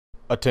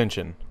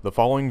Attention, the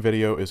following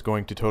video is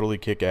going to totally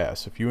kick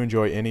ass. If you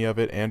enjoy any of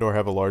it and or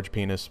have a large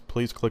penis,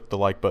 please click the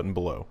like button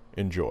below.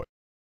 Enjoy.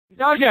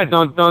 Oh yeah,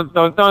 don't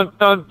Gangnam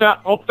Style.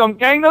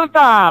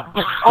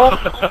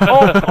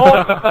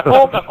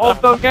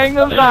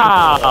 Gangnam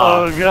Style.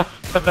 Oh god.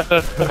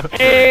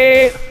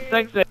 Hey,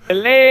 sexy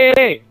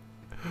lady.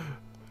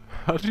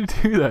 How'd you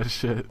do that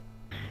shit?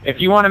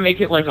 If you want to make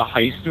it like a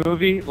heist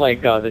movie,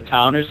 like The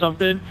Town or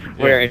something,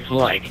 where it's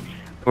like,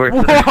 where it's,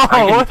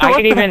 Whoa,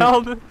 I can even.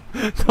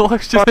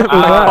 Deluxe just hit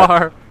my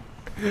car.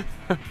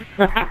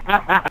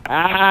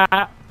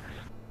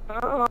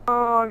 Oh,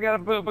 I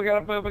gotta poop, I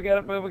gotta poop, I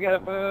gotta poop, I gotta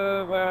poop,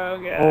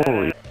 oh, God.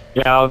 Holy.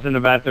 Yeah, I was in the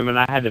bathroom and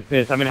I had to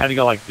piss. I mean, I had to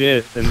go like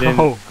this, and then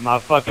my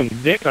fucking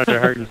dick started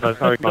hurting, so I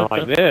started going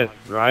like this,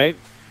 right?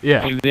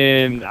 Yeah. And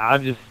then I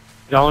just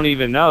don't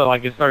even know,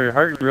 like it started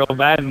hurting real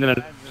bad, and then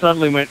it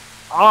suddenly went,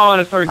 oh,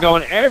 and it started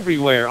going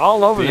everywhere,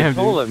 all over the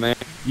toilet, man.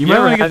 You might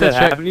want to get that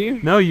checked. You?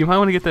 No, you might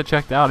want to get that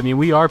checked out. I mean,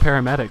 we are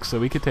paramedics, so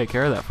we could take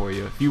care of that for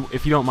you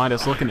if you don't mind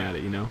us looking at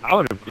it, you know. I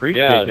would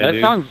appreciate that. Yeah, that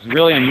dude. sounds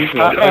really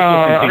unusual. I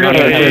got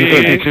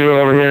a 52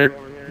 over here,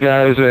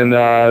 guys, and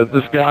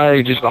this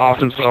guy just offed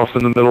himself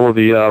in the middle of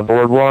the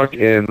boardwalk,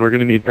 and we're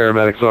gonna need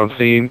paramedics on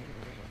scene.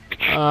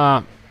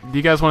 Do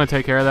you guys want to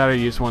take care of that, or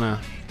you just want to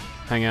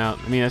hang out?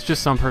 I mean, it's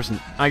just some person.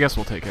 I guess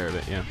we'll take care of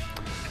it. Yeah.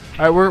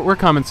 All right, we're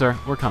coming, sir.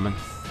 We're coming.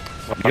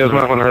 You guys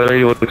might want to hurry.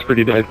 He looks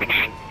pretty dead.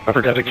 I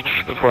forgot to.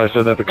 That's why I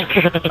said that.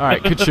 All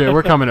right, good shit.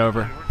 We're coming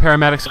over.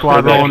 Paramedic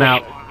squad rolling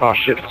out. Oh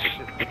shit.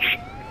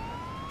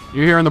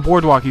 You're here on the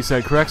boardwalk, you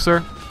said, correct,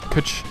 sir?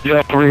 Kutch.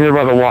 Yeah, over here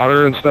by the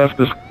water and stuff.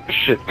 This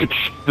shit.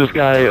 This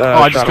guy.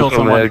 I just killed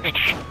someone.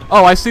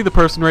 Oh, I see the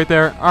person right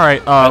there. All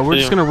right, we're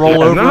just gonna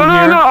roll over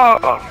here.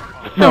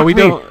 No, we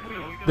don't.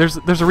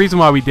 There's a reason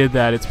why we did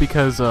that. It's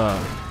because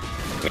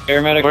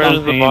Paramedic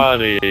Where's the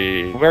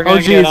body? We're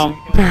gonna get him.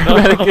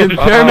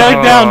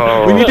 Paramedic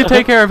down. We need to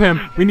take care of him.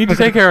 We need to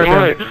take care of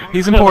him.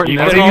 He's important.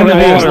 That's all we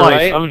need his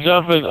life. I'm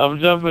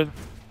jumping.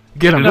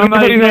 Get him.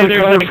 Somebody in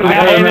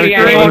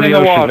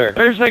the water.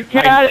 There's a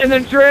cat in the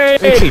tree.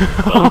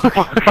 Oh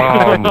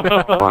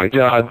my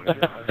god.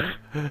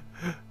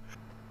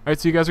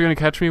 Alright, so you guys are gonna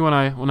catch me when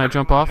I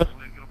jump off?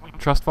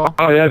 Trust fall?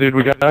 Oh yeah, dude,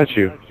 we got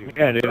you.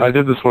 Yeah, dude. I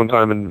did this one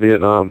time in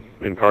Vietnam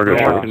in cargo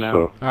shorts,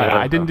 so. Alright,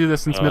 I didn't do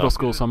this since middle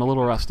school, so I'm a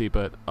little rusty,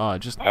 but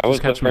just I was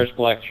the catch me. first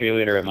black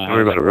cheerleader at my Don't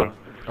worry about it, bro.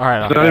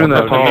 Alright. It's not even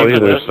that tall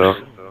either, so.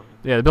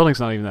 Yeah, the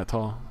building's not even that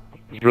tall.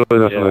 There's really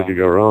nothing that could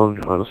go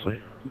wrong, honestly.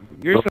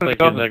 You're just gonna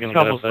tell a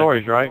couple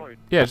stories, right?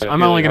 Yeah,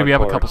 I'm only gonna be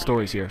up a couple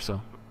stories here, so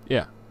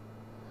yeah.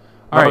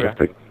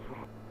 Alright.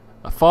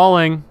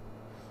 Falling.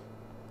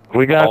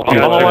 We got you,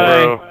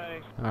 bro.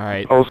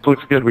 Alright. Oh, this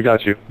looks good. We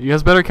got you. You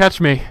guys better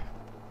catch me.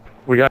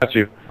 We got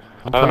you.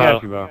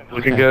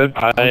 Looking good.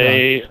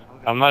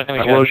 I'm not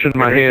gonna. I lotioned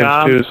my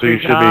hands too, so you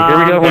should be. Here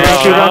we go. We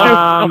got you.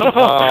 Got you.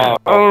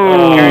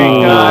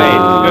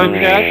 Oh. Good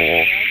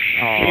catch.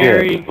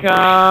 Here he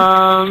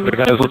comes.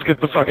 Okay, guys, let's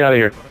get the fuck out of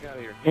here.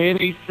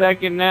 Any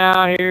second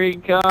now. Here he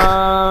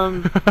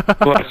comes.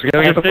 Flex, we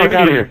gotta get the fuck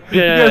out of here.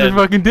 You guys are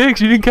fucking dicks.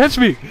 You didn't catch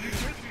me.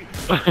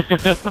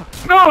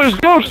 No, his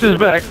ghost is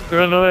back.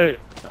 Run away.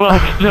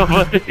 Fuck,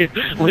 nobody.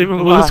 Leave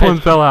him Well, this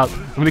one fell out.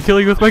 I'm gonna kill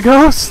you with my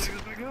ghost.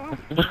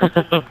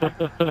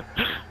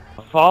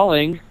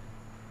 Falling.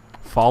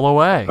 Fall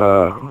away.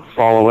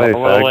 Fall away,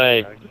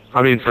 fag.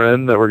 I mean,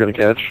 friend that we're gonna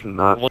catch,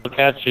 not. We'll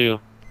catch you.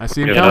 I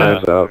see him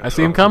coming. I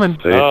see him coming.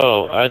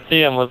 Oh, I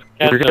see him. Let's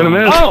catch him. You're gonna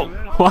miss. Oh!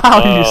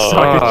 Wow, you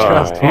suck at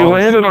trust. You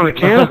landed on a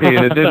canopy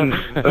and it didn't.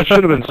 That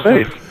should have been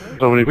safe.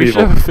 So many We should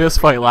people. have a fist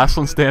fight. Last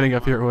one standing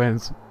up here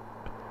wins.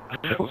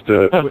 Let's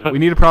do it. We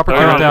need a proper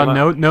countdown.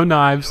 No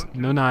knives.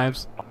 No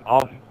knives.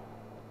 I'm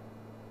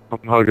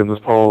hugging this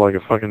pole like a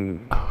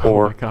fucking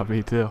whore. Oh my god,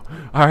 me too.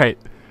 Alright,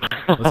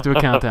 let's do a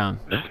countdown.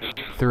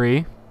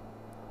 3,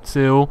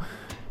 2,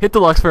 hit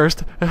Deluxe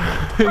first.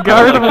 Got rid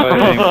of him.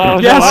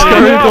 Yes,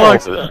 got rid of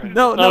Deluxe.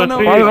 No.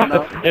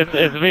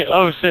 It's me.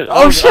 Oh shit.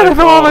 Oh shit, I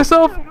fell on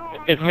myself.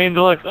 It's me and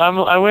Deluxe. I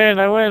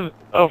win.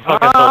 Oh fuck,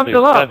 I'm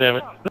Deluxe. God damn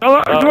it.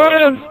 Deluxe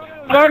wins.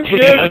 Fuck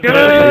shit,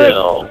 good.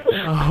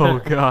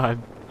 Oh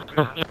god.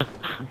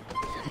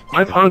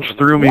 My punch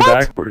threw me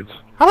backwards.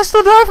 How did I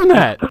still die from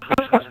that?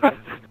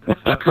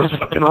 That's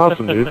fucking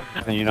awesome, dude.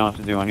 And you don't have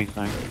to do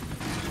anything.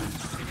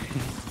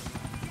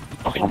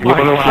 I'm giving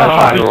him a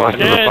high five in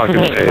the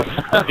fucking face.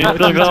 He's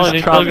still going.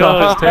 He's still Chopped going.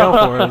 off his tail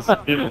for us.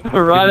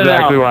 Run it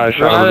Exactly out. why I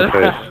shot him in the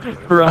face.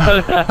 Run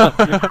it out.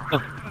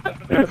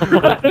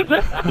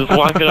 Just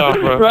walk it off,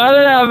 bro. Run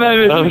it out,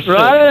 baby. Oh, shit.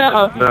 Run it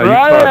out. No, you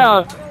Run it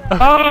fucked.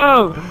 out.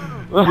 Oh.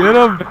 Get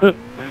him.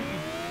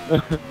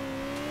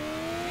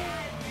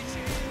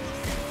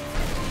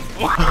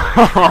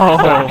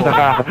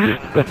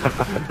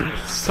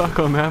 Suck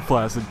on that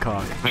flaccid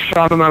cock. I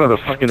shot him out of the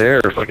fucking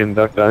air, fucking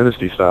Duck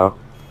Dynasty style.